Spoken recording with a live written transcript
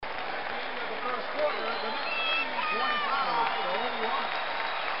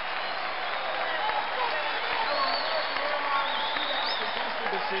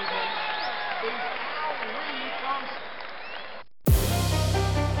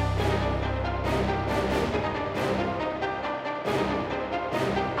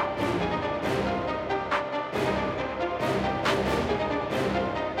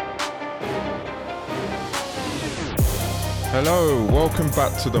Hello, welcome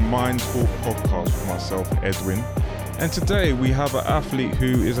back to the Mind Sport podcast with myself, Edwin. And today we have an athlete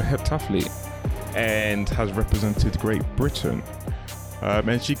who is a heptathlete and has represented Great Britain.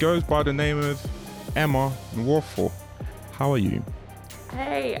 And she goes by the name of Emma Nwafor. How are you?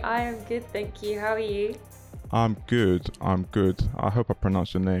 Hey, I am good, thank you. How are you? I'm good. I hope I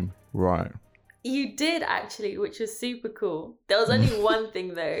pronounced your name right. You did actually, which was super cool. There was only one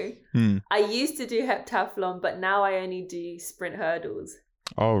thing though. I used to do heptathlon, but now I only do sprint hurdles.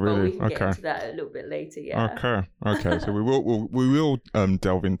 Oh, really? But we can get into that a little bit later, yeah. Okay. So we will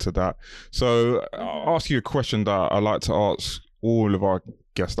delve into that. So I'll ask you a question that I like to ask all of our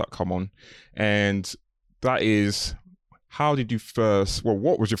guests that come on, and that is,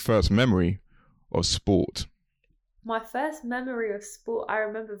 what was your first memory of sport? My first memory of sport, I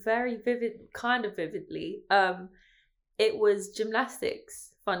remember kind of vividly. It was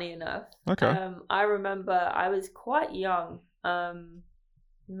gymnastics, funny enough. Okay. I remember I was quite young,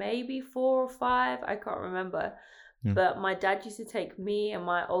 maybe 4 or 5, I can't remember. Yeah. But my dad used to take me and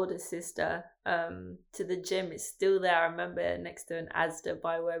my older sister to the gym. It's still there. I remember next to an Asda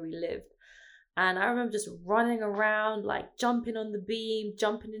by where we lived. And I remember just running around, like jumping on the beam,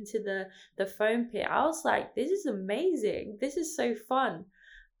 jumping into the foam pit. I was like, this is amazing. This is so fun.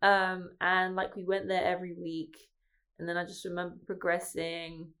 And like we went there every week. And then I just remember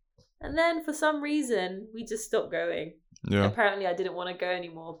progressing. And then for some reason, we just stopped going. Yeah. Apparently I didn't want to go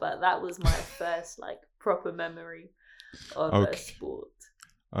anymore. But that was my first like proper memory of a sport.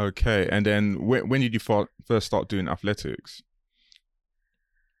 Okay. And then when did you first start doing athletics?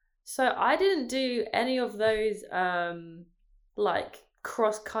 So I didn't do any of those like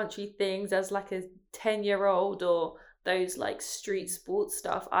cross-country things as like a 10-year-old or those like street sports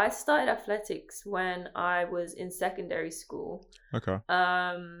stuff. I started athletics when I was in secondary school. Okay.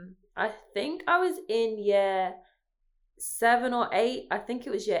 I think I was in year 7 or 8. I think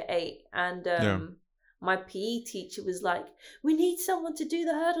it was year 8. And my PE teacher was like, we need someone to do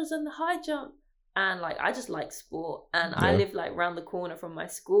the hurdles and the high jump. And like I just like sport, and I live like round the corner from my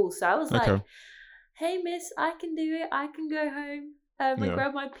school, so I was like, hey miss, I can do it, I can go home and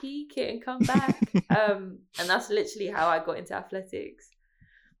grab my PE kit and come back. And that's literally how I got into athletics.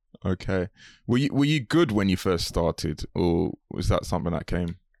 Okay. Were you good when you first started, or was that something that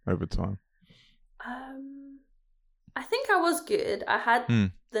came over time? I think I was good. I had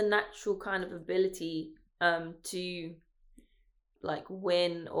the natural kind of ability to like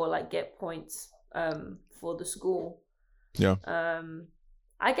win or like get points for the school. Yeah.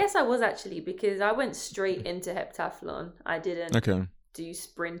 I guess I was actually, because I went straight into heptathlon. I didn't do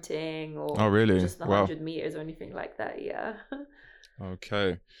sprinting or just the 100 meters or anything like that. Yeah.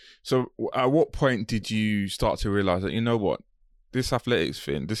 Okay. So at what point did you start to realize that, you know what, this athletics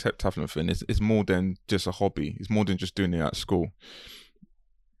thing, this heptathlon thing is more than just a hobby. It's more than just doing it at school.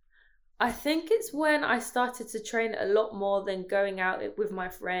 I think it's when I started to train a lot more than going out with my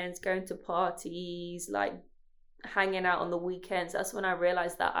friends, going to parties, like hanging out on the weekends. That's when I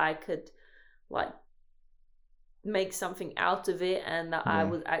realized that I could like make something out of it, and that I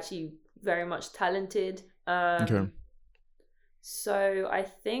was actually very much talented. So I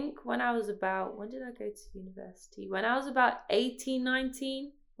think when did I go to university? When I was about 18,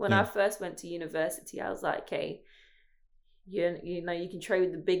 19, when I first went to university, I was like, okay, you know, you can train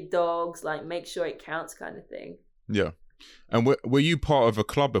with the big dogs, like make sure it counts kind of thing. Yeah. And were you part of a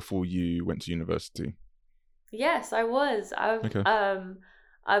club before you went to university? Yes, I was.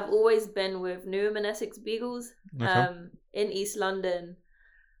 I've always been with Newham and Essex Beagles in East London.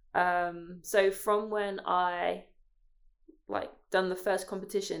 So from when I like done the first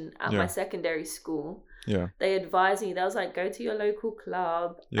competition at my secondary school, they advised me, that was like, go to your local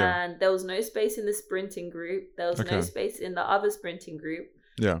club, and there was no space in the sprinting group, there was no space in the other sprinting group,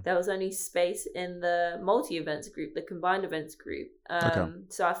 there was only space in the multi-events group, the combined events group.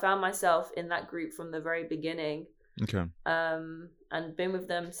 So I found myself in that group from the very beginning, and been with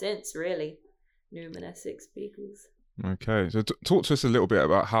them since, really. Newham and Essex Beagles. Okay, so talk to us a little bit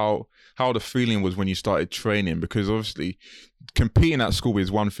about how the feeling was when you started training, because obviously competing at school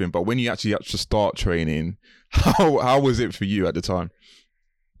is one thing, but when you actually had to start training, how was it for you at the time?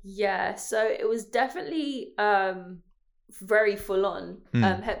 Yeah, so it was definitely very full on.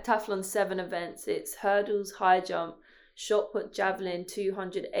 Heptathlon 7 events. It's hurdles, high jump, shot put, javelin,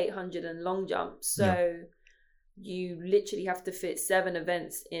 200, 800 and long jump. So you literally have to fit 7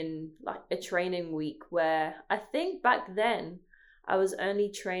 events in like a training week, where I think back then I was only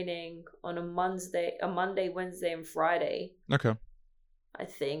training on a Monday, Wednesday and Friday. Okay. I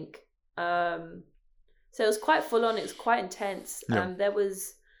think. So it was quite full on. It was quite intense. There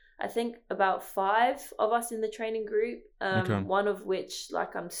was, I think, about 5 of us in the training group. One of which,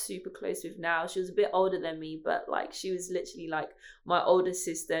 like, I'm super close with now. She was a bit older than me, but like she was literally like my older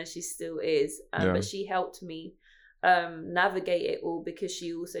sister, and she still is. But she helped me navigate it all because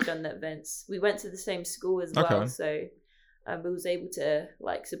she also done the events. We went to the same school as well, so we was able to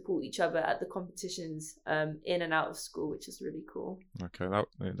like support each other at the competitions in and out of school, which is really cool. Okay,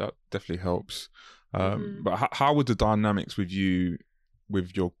 that definitely helps. But how were the dynamics with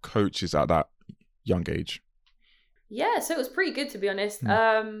your coaches at that young age? Yeah, so it was pretty good, to be honest.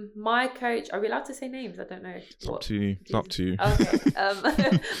 My coach, are we allowed to say names? I don't know. It's up to you. It's up to you.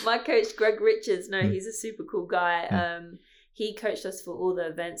 Okay. My coach, Greg Richards, he's a super cool guy. He coached us for all the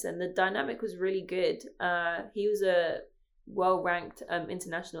events, and the dynamic was really good. He was a well-ranked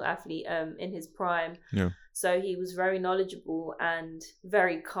international athlete in his prime. So he was very knowledgeable and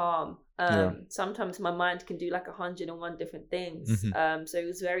very calm. Sometimes my mind can do like 101 different things. So it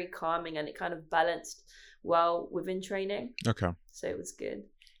was very calming, and it kind of balanced well within training. Okay. So it was good.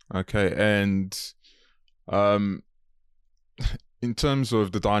 Okay. And in terms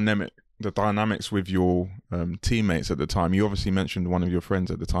of the dynamics with your teammates at the time, you obviously mentioned one of your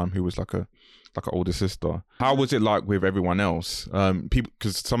friends at the time who was like an older sister. How was it like with everyone else? People,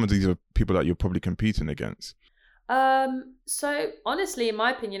 because some of these are people that you're probably competing against. So honestly, in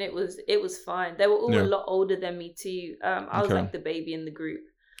my opinion, it was fine. They were all a lot older than me too. I was like the baby in the group.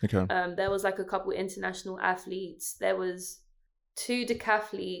 Okay. There was like a couple international athletes. There was 2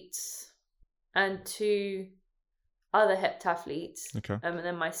 decathletes and 2 other heptathletes. Okay. And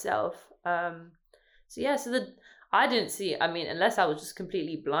then myself. I didn't see, I mean, unless I was just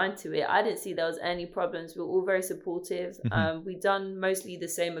completely blind to it, I didn't see there was any problems. We were all very supportive. We done mostly the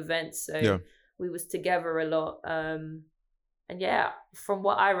same events, so we was together a lot. And yeah, from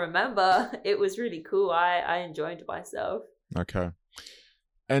what I remember, it was really cool. I enjoyed myself. Okay.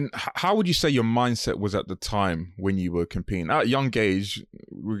 And how would you say your mindset was at the time when you were competing? At a young age,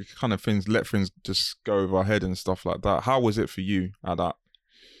 we kind of let things just go over our head and stuff like that. How was it for you at that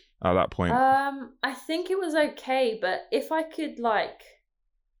point? I think it was okay, but if I could like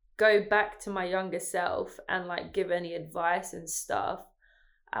go back to my younger self and like give any advice and stuff,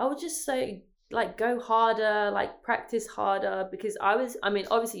 I would just say like go harder, like practice harder, because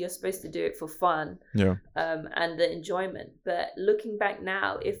obviously you're supposed to do it for fun, and the enjoyment. But looking back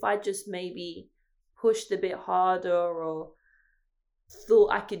now, if I just maybe pushed a bit harder or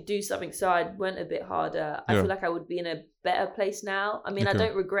thought I could do something, so I went a bit harder, I feel like I would be in a better place now. I mean, I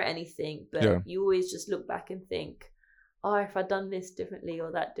don't regret anything, but you always just look back and think, oh, if I'd done this differently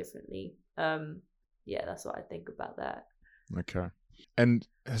or that differently. That's what I think about that. Okay. And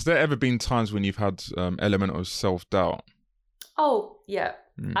has there ever been times when you've had element of self-doubt? Oh, yeah.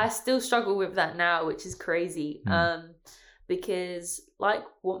 I still struggle with that now, which is crazy. Because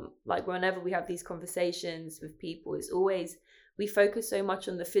whenever we have these conversations with people, it's always, we focus so much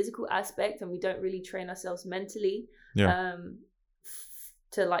on the physical aspect and we don't really train ourselves mentally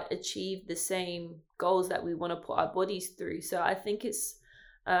to like achieve the same goals that we want to put our bodies through. So I think it's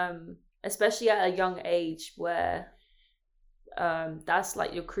especially at a young age where that's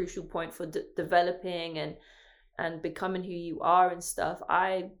like your crucial point for developing and becoming who you are and stuff.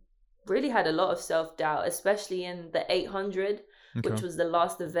 I really had a lot of self-doubt, especially in the 800, which was the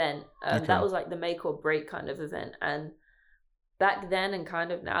last event. That was like the make or break kind of event. And back then and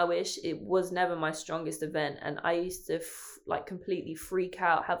kind of nowish, it was never my strongest event. And I used to completely freak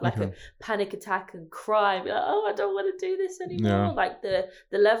out, have like a panic attack and cry, and be like, oh, I don't want to do this anymore. Like the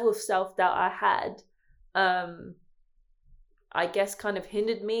level of self-doubt I had, I guess kind of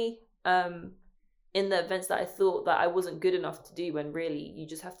hindered me in the events that I thought that I wasn't good enough to do, when really you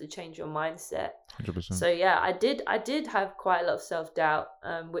just have to change your mindset. 100%. So yeah, I did have quite a lot of self-doubt,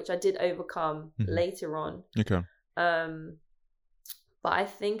 which I did overcome later on. Okay. But I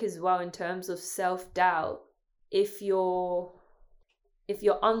think as well, in terms of self-doubt, if you're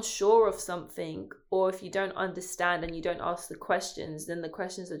unsure of something, or if you don't understand and you don't ask the questions, then the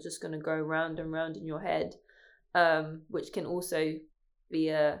questions are just going to go round and round in your head, which can also be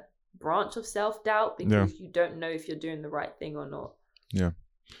a branch of self-doubt, because you don't know if you're doing the right thing or not. Yeah.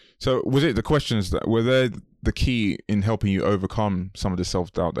 So was it the questions that were there the key in helping you overcome some of the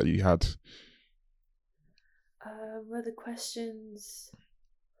self-doubt that you had? were the questions?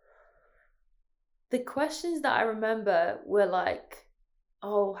 The questions that I remember were like,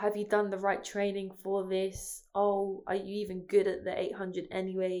 oh, have you done the right training for this? Oh, are you even good at the 800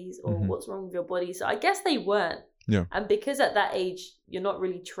 anyways? Or what's wrong with your body? So I guess they weren't. Yeah. And because at that age, you're not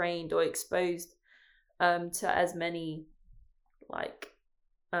really trained or exposed to as many like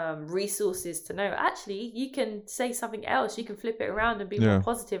resources to know. Actually, you can say something else. You can flip it around and be more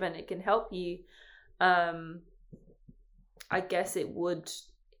positive, and it can help you. I guess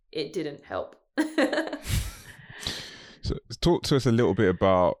it didn't help. So talk to us a little bit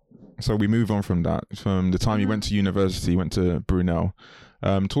about, so we move on from that, from the time you went to university, went to Brunel.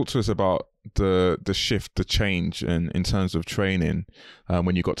 Talk to us about the shift, the change in terms of training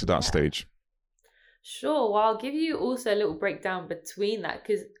when you got to that stage. Sure. Well, I'll give you also a little breakdown between that,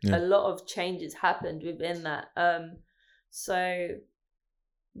 because a lot of changes happened within that. So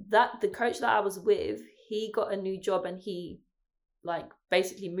that the coach that I was with, he got a new job and he like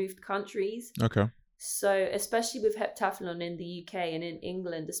basically moved countries. Okay. So especially with heptathlon in the UK and in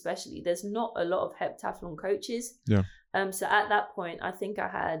England especially, there's not a lot of heptathlon coaches. Yeah. So at that point, I think I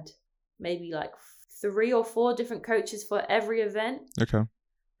had maybe like 3 or 4 different coaches for every event. Okay.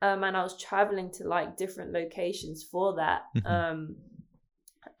 And I was traveling to like different locations for that.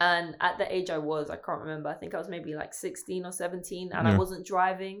 And at the age I can't remember, I think I was maybe like 16 or 17, and I wasn't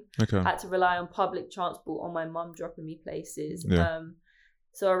driving. Okay. I had to rely on public transport, on my mum dropping me places. Yeah.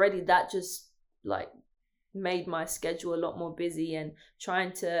 So already that just like made my schedule a lot more busy, and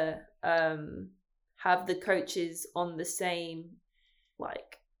trying to have the coaches on the same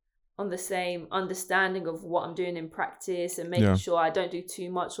understanding of what I'm doing in practice, and making sure I don't do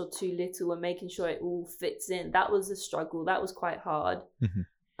too much or too little, and making sure it all fits in. That was a struggle. That was quite hard.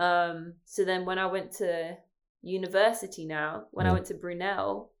 So then when I went to university when I went to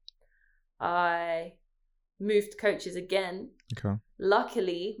Brunel, I moved coaches again. Okay.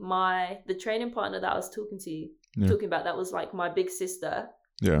 Luckily, the training partner that I was talking about, that was like my big sister.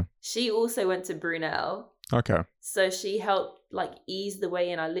 Yeah. She also went to Brunel. Okay. So she helped like ease the way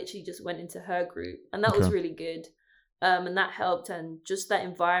in. I literally just went into her group, and that was really good. And that helped, and just that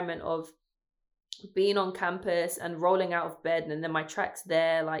environment of being on campus and rolling out of bed, and then my track's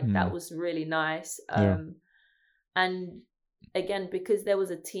there, like that was really nice. And again, because there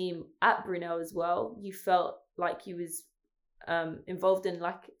was a team at Brunel as well, you felt like you was involved in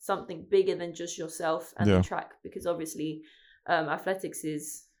like something bigger than just yourself and the track, because obviously athletics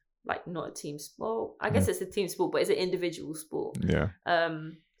is like not a team sport. I guess it's a team sport, but it's an individual sport.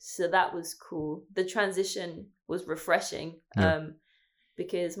 So that was cool. The transition was refreshing.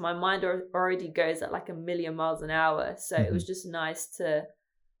 Because my mind already goes at like 1,000,000 miles an hour. So it was just nice to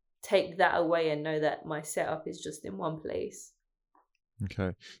take that away and know that my setup is just in one place.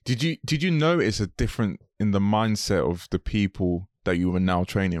 Okay. Did you notice a difference in the mindset of the people that you were now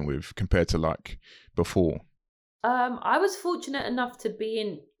training with compared to like before? I was fortunate enough to be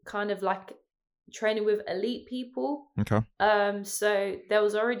in kind of like training with elite people. Okay. So there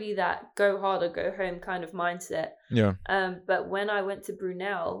was already that go hard or go home kind of mindset. Yeah. But when I went to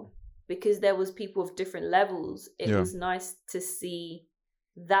Brunel, because there was people of different levels, it was nice to see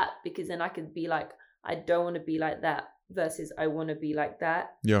that, because then I could be like, I don't want to be like that versus I want to be like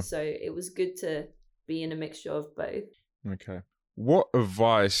that. Yeah. So it was good to be in a mixture of both. Okay. What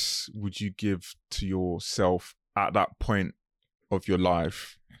advice would you give to yourself at that point of your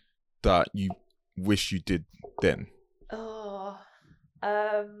life that you wish you did then?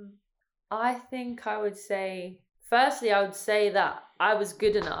 I think I would say, firstly, I would say that I was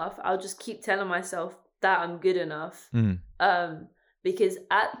good enough. I'll just keep telling myself that I'm good enough. Because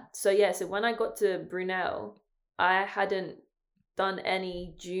so when I got to Brunel, I hadn't done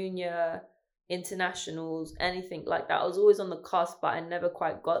any junior internationals, anything like that. I was always on the cusp, but I never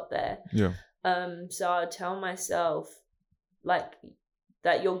quite got there. Yeah. So I would tell myself like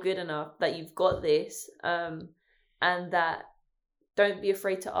that you're good enough, that you've got this, and that don't be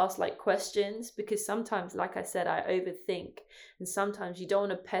afraid to ask like questions, because sometimes, like I said, I overthink, and sometimes you don't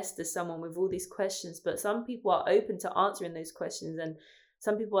want to pester someone with all these questions, but some people are open to answering those questions, and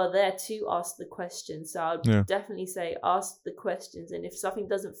some people are there to ask the questions. So I'd definitely say ask the questions, and if something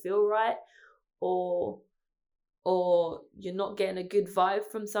doesn't feel right, or you're not getting a good vibe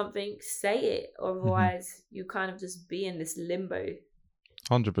from something, say it. Otherwise, you kind of just be in this limbo.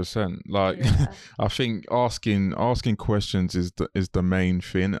 100%. Like, I think asking questions is the main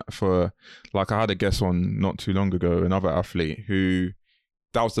thing. For like, I had a guest on not too long ago, another athlete who,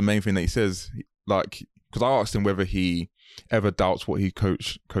 that was the main thing that he says. Like, because I asked him whether he ever doubts what he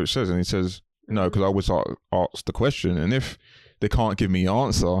coach says, and he says no, because I always ask the question, and if they can't give me an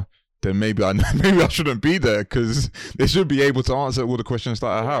answer, then maybe I shouldn't be there, because they should be able to answer all the questions that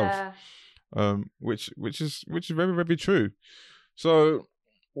I have. Which is very, very true. So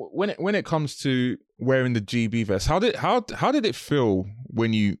when it comes to wearing the GB vest, how did it feel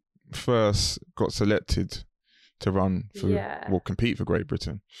when you first got selected to run for compete for Great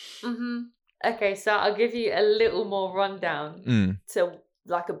Britain? Okay, so I'll give you a little more rundown to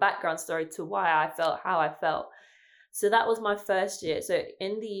like a background story to why I felt how I felt. So that was my first year. So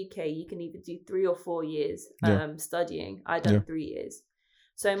in the UK, you can either do 3 or 4 years studying. I done 3 years.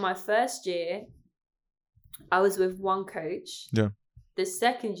 So in my first year, I was with one coach. Yeah. The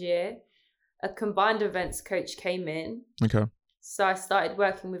second year, a combined events coach came in. Okay. So I started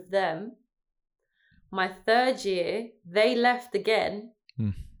working with them. My third year, they left again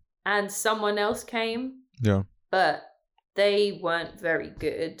and someone else came. Yeah. But they weren't very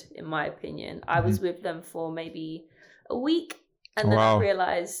good, in my opinion. I was with them for maybe a week, and then I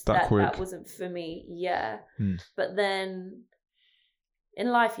realized that wasn't for me. Yeah. But then in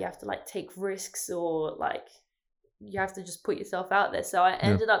life, you have to like take risks, or like you have to just put yourself out there. So I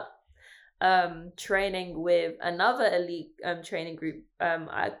ended up training with another elite training group.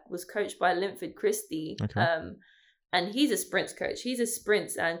 I was coached by Linford Christie. Okay. And he's a sprints coach. He's a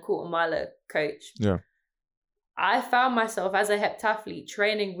sprints and quarter-miler coach. Yeah. I found myself as a heptathlete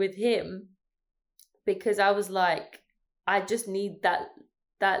training with him because I was like, I just need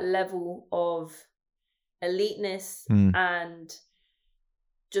that level of eliteness and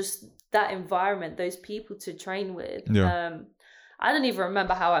just that environment, those people to train with. Yeah. I don't even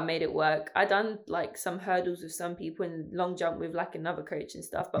remember how I made it work. I done like some hurdles with some people and long jump with like another coach and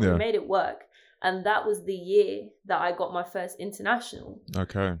stuff, but we made it work. And that was the year that I got my first international.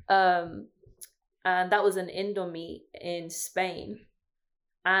 Okay. And that was an indoor meet in Spain.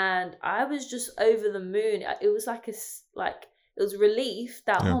 And I was just over the moon. It was it was relief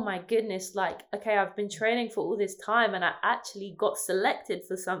that, oh my goodness, like, okay, I've been training for all this time and I actually got selected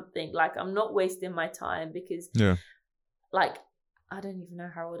for something. Like, I'm not wasting my time because like, I don't even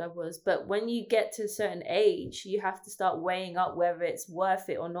know how old I was, but when you get to a certain age, you have to start weighing up whether it's worth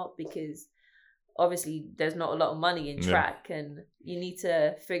it or not, because obviously there's not a lot of money in track and you need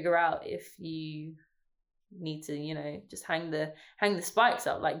to figure out if you need to, you know, just hang the spikes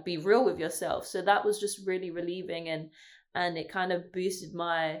up, like be real with yourself. So that was just really relieving, and it kind of boosted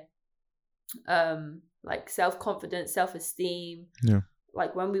my like self-confidence, self-esteem. Yeah.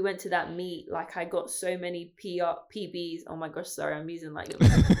 Like when we went to that meet, like I got so many PBs. Oh my gosh, sorry, I'm using like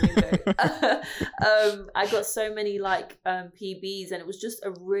lingo. I got so many like PBs, and it was just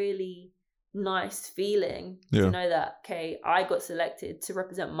a really nice feeling to know that, okay, I got selected to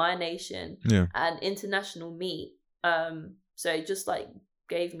represent my nation at an international meet. So it just like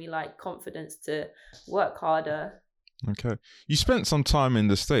gave me like confidence to work harder. Okay. You spent some time in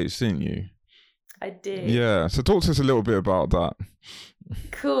the States, didn't you? I did. Yeah. So talk to us a little bit about that.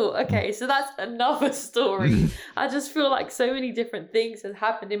 Cool. Okay. So that's another story. I just feel like so many different things have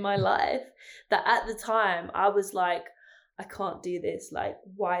happened in my life that at the time I was like, I can't do this. Like,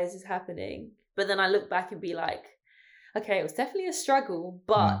 why is this happening? But then I look back and be like, okay, it was definitely a struggle,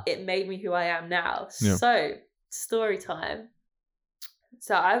 but it made me who I am now. Yeah. So story time.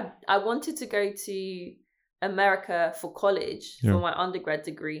 So I wanted to go to America for college for my undergrad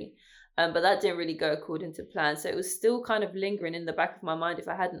degree. But that didn't really go according to plan. So it was still kind of lingering in the back of my mind if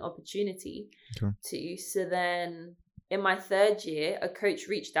I had an opportunity to. So then in my third year, a coach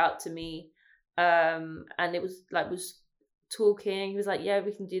reached out to me and it was like, talking. He was like, yeah,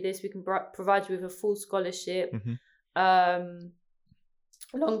 we can do this. We can provide you with a full scholarship. Long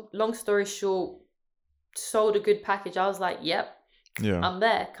story short, sold a good package. I was like, yep, I'm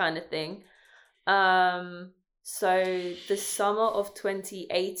there kind of thing. So the summer of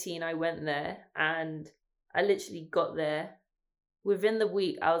 2018, I went there and I literally got there. Within the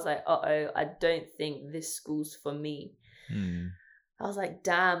week, I was like, I don't think this school's for me. I was like,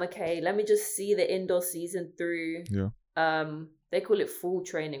 damn, okay, let me just see the indoor season through. They call it fall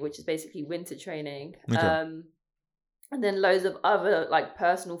training, which is basically winter training. And then loads of other like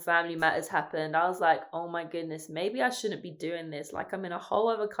personal family matters happened. I was like, oh my goodness, maybe I shouldn't be doing this. Like, I'm in a whole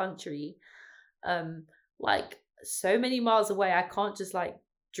other country. Like so many miles away. I can't just like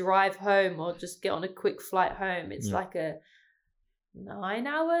drive home or just get on a quick flight home. It's like a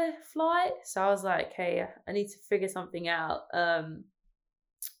 9-hour flight. So I was like, hey, I need to figure something out.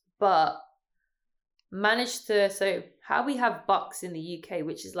 But managed to, so how we have BUCS in the UK,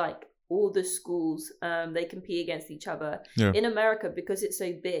 which is like all the schools, they compete against each other. In America, because it's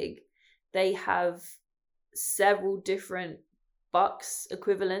so big, they have several different BUCS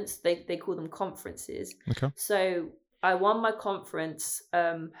equivalents. They call them conferences. So I won my conference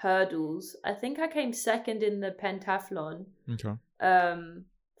hurdles. I think I came second in the pentathlon. Okay.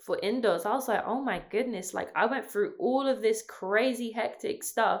 For indoors. I was like, oh my goodness, like I went through all of this crazy hectic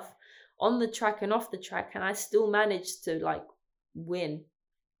stuff on the track and off the track, and I still managed to like win.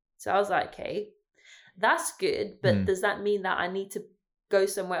 So I was like, okay, that's good, but does that mean that I need to go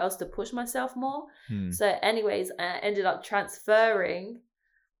somewhere else to push myself more? So anyways, I ended up transferring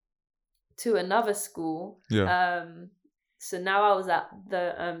to another school. So now I was at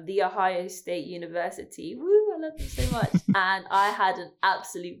the Ohio State University. Woo, I love them so much. And I had an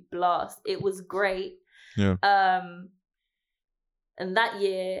absolute blast. It was great. And that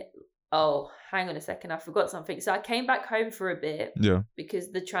year, oh, hang on a second, I forgot something. So I came back home for a bit.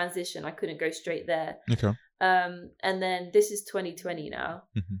 Because the transition, I couldn't go straight there. And then this is 2020 now.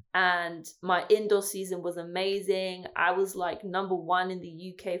 And my indoor season was amazing. I was like number 1 in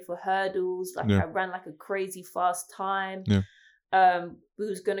the UK for hurdles. Like I ran like a crazy fast time. We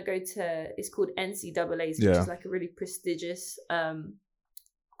was going to go to, it's called NCAA's, which is like a really prestigious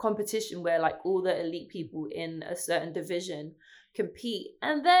competition where like all the elite people in a certain division compete.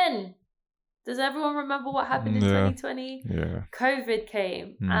 And then, does everyone remember what happened in 2020? COVID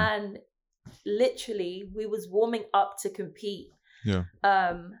came and literally we was warming up to compete.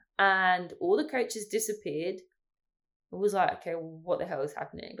 And all the coaches disappeared. It was like, okay, what the hell is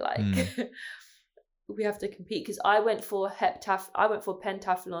happening? Like we have to compete, because I went for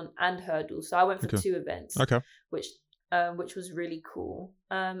pentathlon and hurdles. So I went for 2 events. Which was really cool.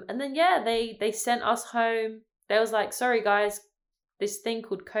 And then they sent us home. They was like, sorry guys, this thing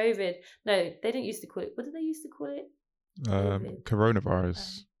called COVID. No, they didn't used to call it. What did they used to call it?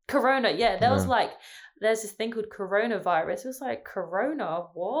 Coronavirus. Corona, there was like, there's this thing called coronavirus. It was like, Corona,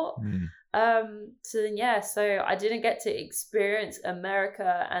 what? So then, so I didn't get to experience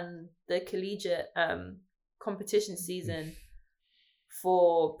America and the collegiate competition season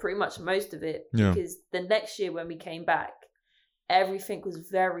for pretty much most of it. Because the next year when we came back, everything was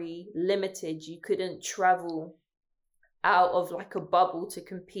very limited. You couldn't travel out of like a bubble to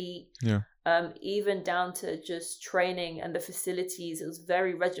compete. Even down to just training and the facilities, it was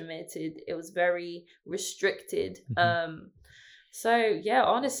very regimented. It was very restricted. So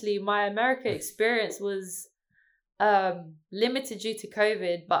honestly, my America experience was limited due to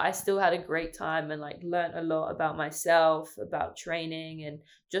COVID, but I still had a great time and like learned a lot about myself, about training, and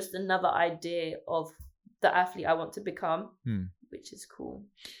just another idea of the athlete I want to become, which is cool.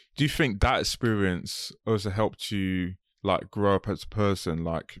 Do you think that experience also helped you like grow up as a person,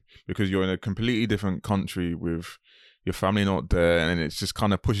 like because you're in a completely different country with your family not there, and it's just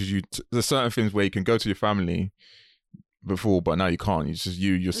kind of pushes you to, there's certain things where you can go to your family before, but now you can't. It's just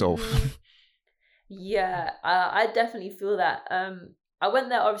you yourself. I definitely feel that. I went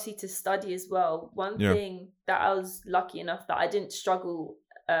there obviously to study as well. One thing that I was lucky enough that I didn't struggle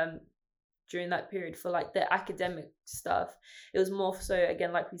during that period for like the academic stuff. It was more so,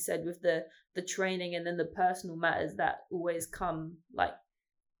 again, like we said, with the training and then the personal matters that always come, like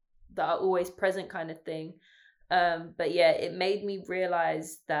that are always present kind of thing. But it made me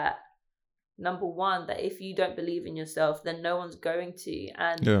realize that, number one, that if you don't believe in yourself, then no one's going to.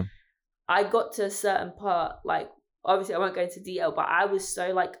 And I got to a certain part, like obviously I won't go into detail, but I was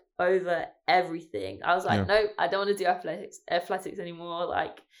so like over everything. I was like, no, I don't want to do athletics anymore.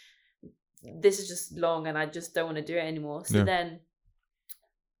 Like, this is just long and I just don't want to do it anymore. So then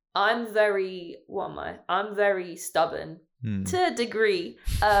I'm very stubborn to a degree.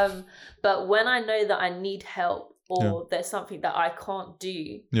 But when I know that I need help or there's something that I can't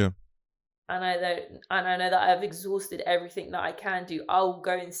do, and I know that I've exhausted everything that I can do, I'll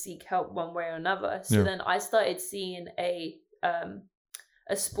go and seek help one way or another. So then I started seeing a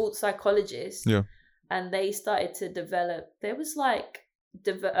sports psychologist, and they started to develop. There was like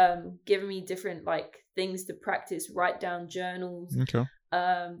giving me different like things to practice, write down journals.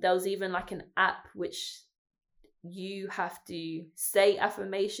 There was even like an app which you have to say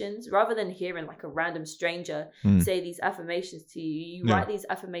affirmations rather than hearing like a random stranger say these affirmations to you. You write these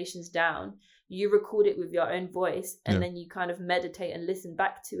affirmations down, you record it with your own voice, and then you kind of meditate and listen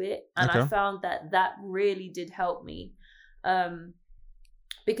back to it. And I found that really did help me.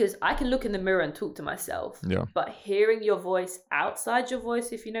 Because I can look in the mirror and talk to myself. But hearing your voice outside your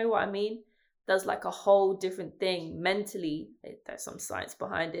voice, if you know what I mean, does like a whole different thing mentally. There's some science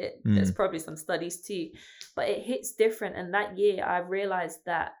behind it. There's probably some studies too. But it hits different. And that year I realized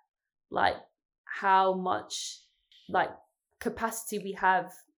that like how much like capacity we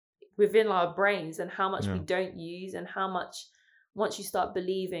have within our brains and how much we don't use, and how much once you start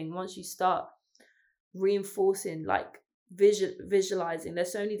believing, once you start reinforcing like visualizing.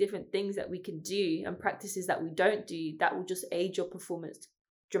 There's so many different things that we can do and practices that we don't do that will just aid your performance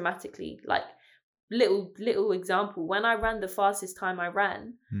dramatically. Like little example, when I ran the fastest time I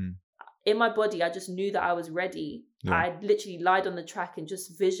ran, in my body, I just knew that I was ready. Yeah. I literally lied on the track and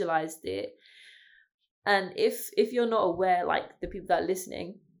just visualized it. And if you're not aware, like the people that are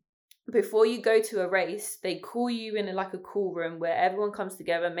listening, before you go to a race, they call you in like a call room where everyone comes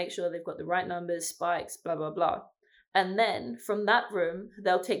together, make sure they've got the right numbers, spikes, blah, blah, blah. And then from that room,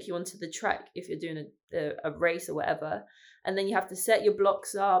 they'll take you onto the track if you're doing a race or whatever. And then you have to set your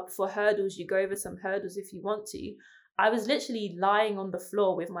blocks up. For hurdles, you go over some hurdles if you want to. I was literally lying on the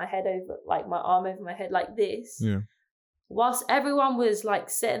floor with my head over, like my arm over my head like this. Yeah. Whilst everyone was like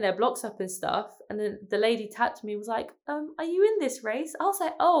setting their blocks up and stuff. And then the lady tapped me and was like, are you in this race? I was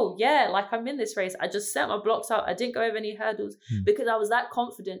like, oh yeah, like I'm in this race. I just set my blocks up. I didn't go over any hurdles because I was that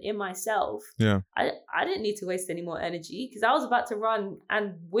confident in myself. Yeah. I didn't need to waste any more energy because I was about to run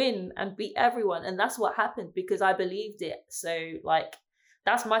and win and beat everyone. And that's what happened because I believed it. So like,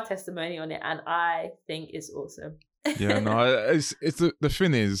 that's my testimony on it. And I think it's awesome. Yeah, no, it's the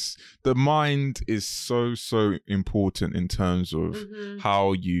thing is, the mind is so important in terms of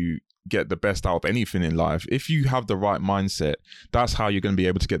how you get the best out of anything in life. If you have the right mindset, that's how you're going to be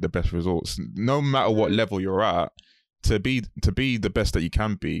able to get the best results. No matter what level you're at, to be the best that you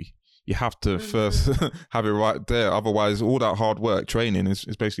can be, you have to first have it right there. Otherwise, all that hard work, training is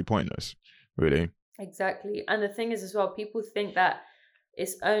basically pointless, really. Exactly. And the thing is as well, people think that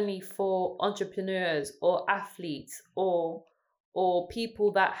it's only for entrepreneurs or athletes or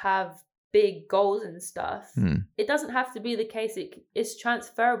people that have big goals and stuff. It doesn't have to be the case. It's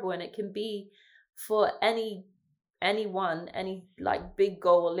transferable and it can be for anyone, any like big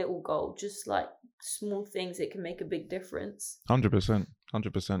goal or little goal, just like small things. It can make a big difference. 100%.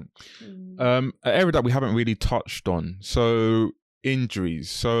 An area that we haven't really touched on. So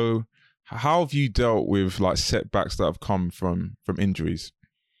injuries. So how have you dealt with like setbacks that have come from injuries?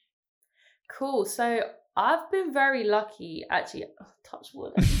 Cool. So I've been very lucky, actually. Oh, touch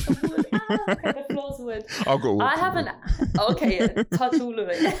wood. Okay, the floor's wood. I've got wood. I haven't. Okay, yeah, touch all of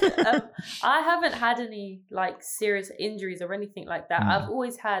it. I haven't had any like serious injuries or anything like that. I've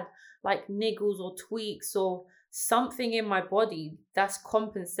always had like niggles or tweaks or something in my body that's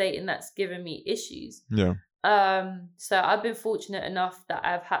compensating, that's giving me issues. Yeah. So I've been fortunate enough that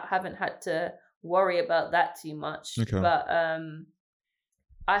I haven't had to worry about that too much. Okay. But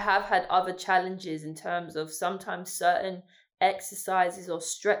I have had other challenges in terms of sometimes certain exercises or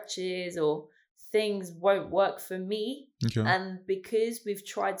stretches or things won't work for me. Okay. And because we've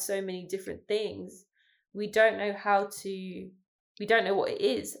tried so many different things, we don't know what it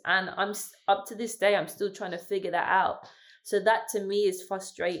is. And I'm up to this day, I'm still trying to figure that out. So that to me is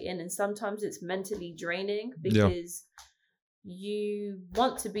frustrating, and sometimes it's mentally draining because you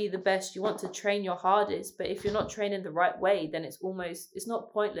want to be the best, you want to train your hardest, but if you're not training the right way, then it's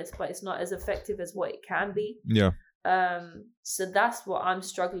not pointless, but it's not as effective as what it can be. Yeah. So that's what I'm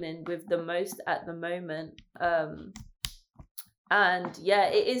struggling with the most at the moment. And yeah,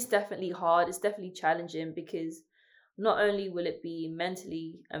 it is definitely hard. It's definitely challenging because not only will it be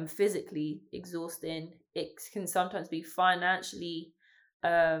mentally and physically exhausting, it can sometimes be financially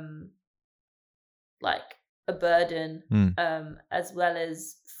like a burden, as well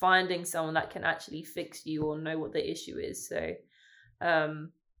as finding someone that can actually fix you or know what the issue is. So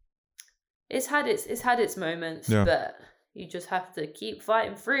it's had its moments, but you just have to keep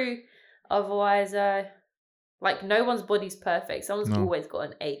fighting through. Otherwise, like no one's body's perfect. Someone's always got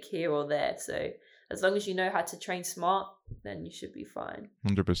an ache here or there. So as long as you know how to train smart, then you should be fine.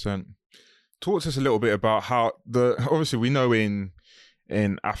 100%. Talk to us a little bit about how obviously we know in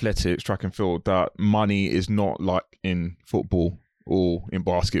athletics, track and field, that money is not like in football or in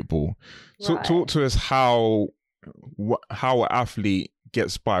basketball. So talk to us how an athlete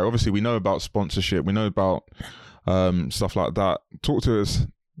gets by. Obviously we know about sponsorship, we know about stuff like that. Talk to us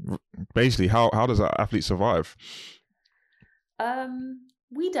basically how does an athlete survive?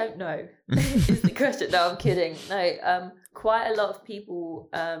 We don't know is the question. No, I'm kidding. No, quite a lot of people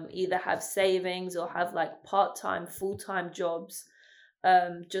either have savings or have like part-time, full-time jobs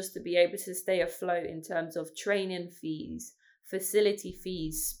just to be able to stay afloat in terms of training fees, facility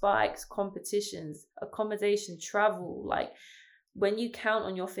fees, spikes, competitions, accommodation, travel. Like when you count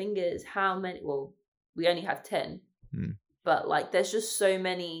on your fingers how many, well, we only have 10, but like there's just so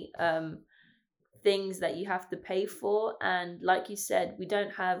many things that you have to pay for. And like you said, we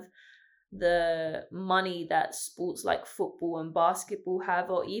don't have the money that sports like football and basketball have,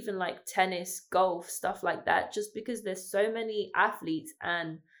 or even like tennis, golf, stuff like that, just because there's so many athletes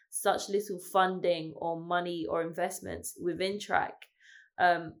and such little funding or money or investments within track.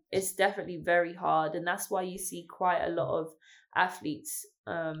 It's definitely very hard, and that's why you see quite a lot of athletes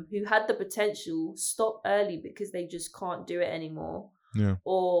who had the potential stop early because they just can't do it anymore. Yeah.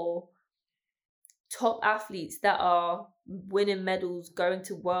 Or top athletes that are winning medals, going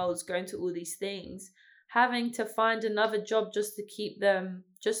to worlds, going to all these things, having to find another job just to keep them,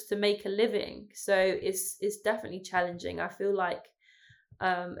 just to make a living. So it's definitely challenging. I feel like,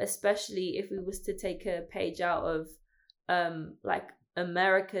 especially if we was to take a page out of like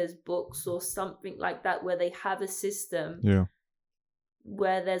America's books or something like that, where they have a system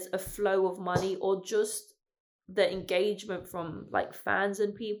where there's a flow of money, or just the engagement from like fans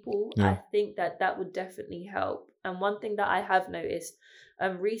and people, I think that would definitely help. And one thing that I have noticed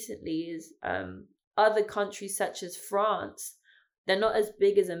recently is other countries such as France, they're not as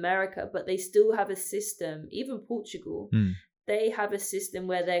big as America, but they still have a system. Even Portugal, they have a system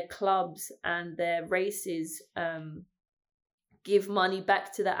where their clubs and their races give money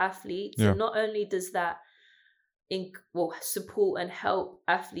back to the athletes. And not only does that support and help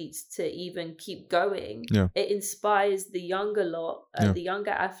athletes to even keep going, it inspires the younger the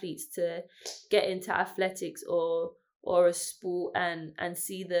younger athletes to get into athletics or a sport and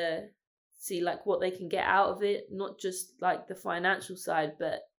see like what they can get out of it, not just like the financial side,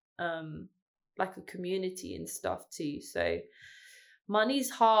 but like a community and stuff too. So money's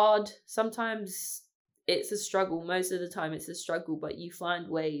hard. Sometimes it's a struggle. Most of the time it's a struggle, but you find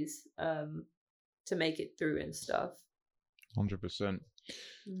ways to make it through and stuff. 100%.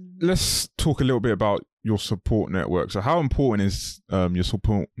 Let's talk a little bit about your support network. So how important is your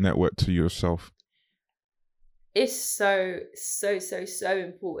support network to yourself? It's so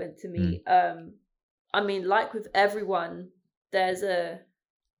important to me. I mean, like with everyone, there's the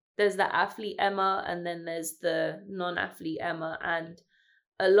athlete Emma, and then there's the non-athlete Emma. And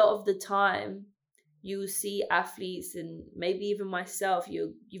a lot of the time you see athletes, and maybe even myself,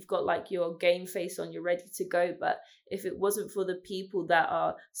 you've got like your game face on, you're ready to go, but if it wasn't for the people that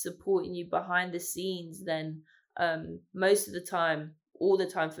are supporting you behind the scenes, then most of the time, all the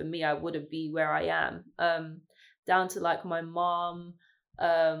time for me, I wouldn't be where I am. Down to like my mom,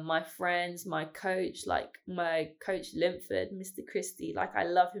 my friends, my coach Linford, Mr. Christie, like I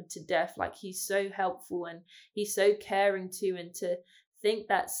love him to death. Like he's so helpful and he's so caring too, and to think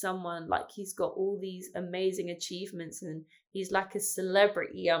that someone like he's got all these amazing achievements and he's like a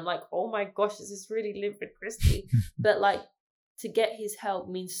celebrity, I'm like, oh my gosh, this is really Linford Christie. But like to get his help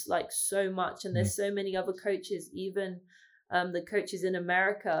means like so much. And there's so many other coaches, even the coaches in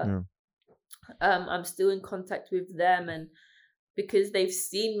America. I'm still in contact with them, and because they've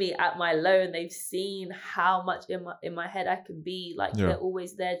seen me at my low and they've seen how much in my head I can be, like they're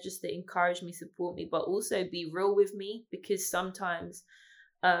always there just to encourage me, support me, but also be real with me, because sometimes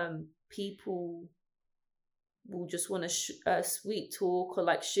people will just want to sweet talk or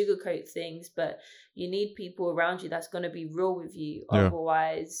like sugarcoat things, but you need people around you that's going to be real with you.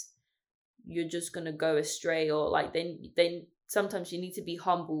 Otherwise you're just going to go astray, or like then sometimes you need to be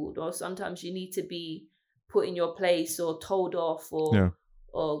humbled, or sometimes you need to be put in your place or told off,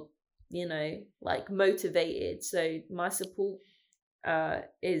 or you know, like motivated. So my support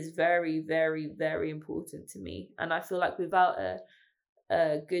is very, very, very important to me, and I feel like without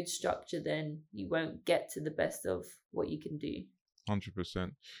a good structure, then you won't get to the best of what you can do.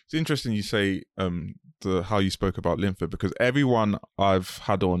 100%. It's interesting you say how you spoke about Linford, because everyone I've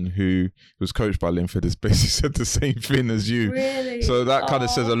had on who was coached by Linford has basically said the same thing as you. Really? So that kind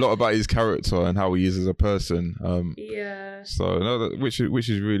of says a lot about his character and how he is as a person. So no, which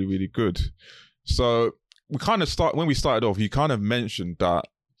is really, really good. So we kind of when we started off, you kind of mentioned that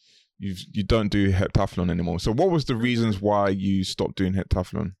you don't do heptathlon anymore. So what was the reasons why you stopped doing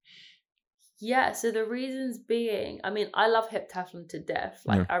heptathlon? Yeah, so the reasons being, I mean, I love heptathlon to death.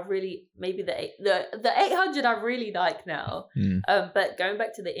 Like I really, maybe the 800 I really like now. But going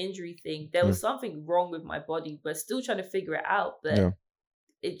back to the injury thing, there was something wrong with my body. We're still trying to figure it out, but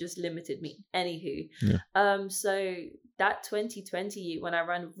it just limited me. Anywho, so that 2020 year when I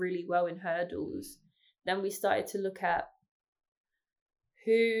ran really well in hurdles, then we started to look at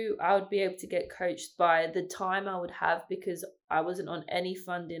who I would be able to get coached by, the time I would have, because I wasn't on any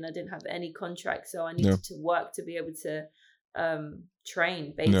funding, I didn't have any contract, so I needed to work to be able to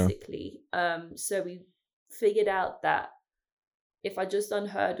train, basically. So we figured out that if I just done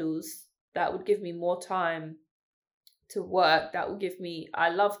hurdles, that would give me more time to work. That would give me, I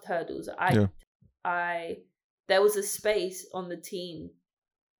loved hurdles. There was a space on the team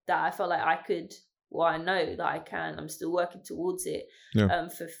that I felt like I could, well, I know that I can, I'm still working towards it,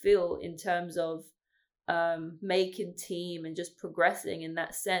 fulfill in terms of making team and just progressing in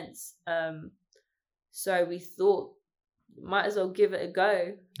that sense. So we thought, might as well give it a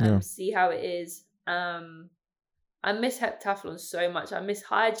go and see how it is. I miss heptathlon so much. I miss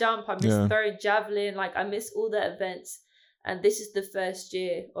high jump. I miss throwing javelin. Like, I miss all the events. And this is the first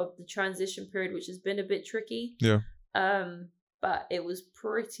year of the transition period, which has been a bit tricky. Yeah. But it was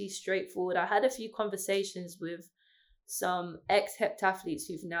pretty straightforward. I had a few conversations with some ex-heptathletes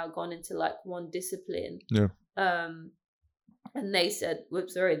who've now gone into like one discipline. Yeah. And they said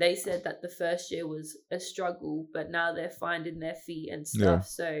that the first year was a struggle, but now they're finding their feet and stuff.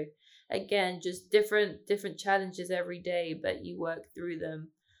 Yeah. So again, just different challenges every day, but you work through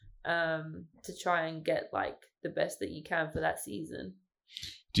them to try and get like the best that you can for that season.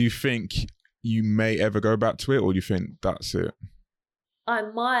 Do you think you may ever go back to it, or do you think that's it? I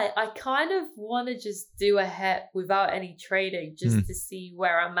might. I kind of want to just do a hep without any training, just to see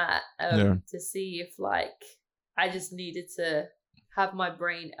where I'm at, to see if like I just needed to have my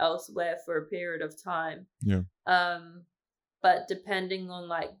brain elsewhere for a period of time. Yeah. But depending on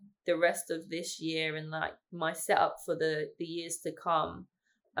like the rest of this year and like my setup for the years to come,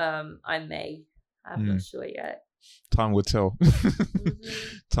 I may. I'm not sure yet. Time will tell.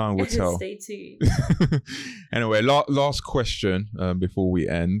 Time will tell. Stay tuned. Anyway, last question before we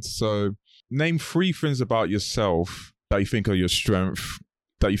end. So, name 3 things about yourself that you think are your strength,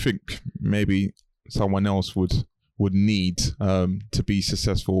 that you think maybe someone else would need to be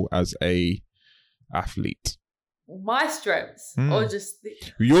successful as a athlete. My strengths, or just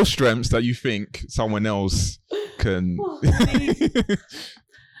your strengths that you think someone else can.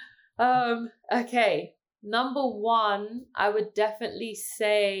 Okay. Number 1, I would definitely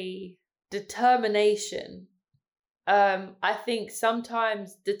say determination. I think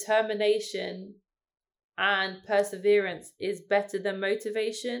sometimes determination and perseverance is better than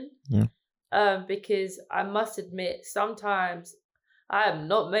motivation. Yeah. Because I must admit, sometimes I am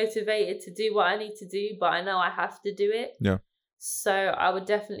not motivated to do what I need to do, but I know I have to do it. Yeah. So I would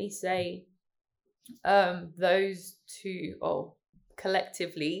definitely say those 2,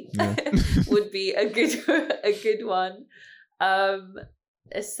 collectively would be a good one. A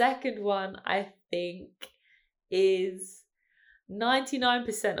second one, I think, is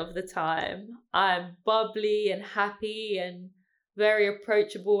 99% of the time I'm bubbly and happy and very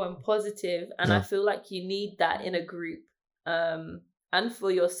approachable and positive, and I feel like you need that in a group, and for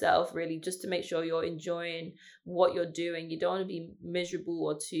yourself really, just to make sure you're enjoying what you're doing. You don't want to be miserable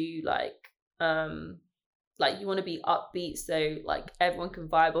or too like you want to be upbeat, so like everyone can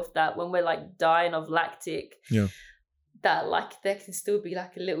vibe off that. When we're like dying of lactic, that like there can still be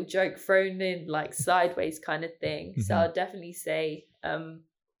like a little joke thrown in like sideways kind of thing. So I'll definitely say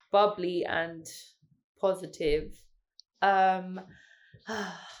bubbly and positive. The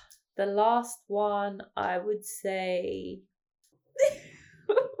last one I would say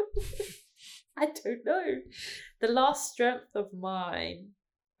I don't know. The last strength of mine,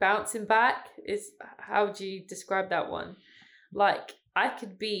 bouncing back, is, how would you describe that one? Like, I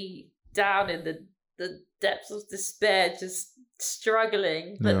could be down in the depths of despair, just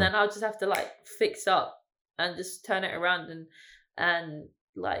struggling, but then I'll just have to like fix up and just turn it around and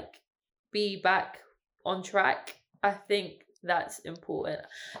like be back on track. I think that's important.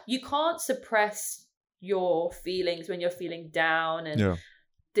 You can't suppress your feelings when you're feeling down and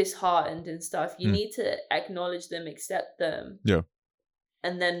disheartened and stuff. You need to acknowledge them, accept them. Yeah.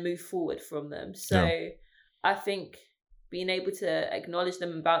 And then move forward from them. So I think being able to acknowledge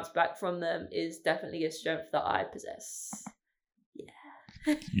them and bounce back from them is definitely a strength that I possess. Yeah.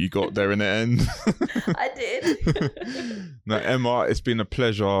 You got there in the end. I did. Now, Emma, it's been a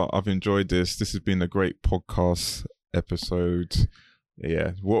pleasure. I've enjoyed this. This has been a great podcast episode.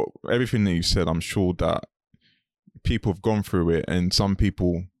 Yeah. Everything that you said, I'm sure that people have gone through it, and some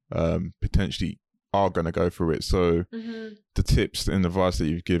people potentially are going to go through it. So the tips and advice that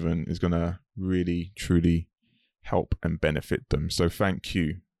you've given is going to really, truly help and benefit them. So thank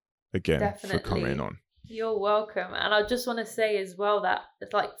you again for coming on. You're welcome. And I just want to say as well that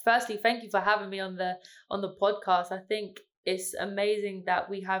it's like, firstly, thank you for having me on the podcast. I think it's amazing that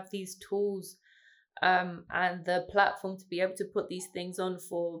we have these tools and the platform to be able to put these things on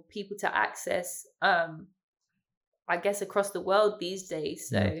for people to access, I guess, across the world these days.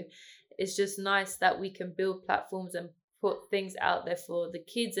 So it's just nice that we can build platforms and put things out there for the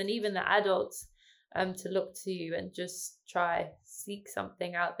kids and even the adults to look to and just seek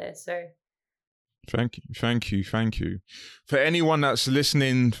something out there. So thank you. For anyone that's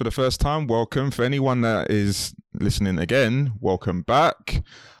listening for the first time, welcome. For anyone that is listening again, welcome back.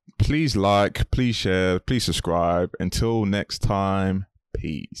 Please like, please share, please subscribe. Until next time,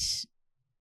 peace.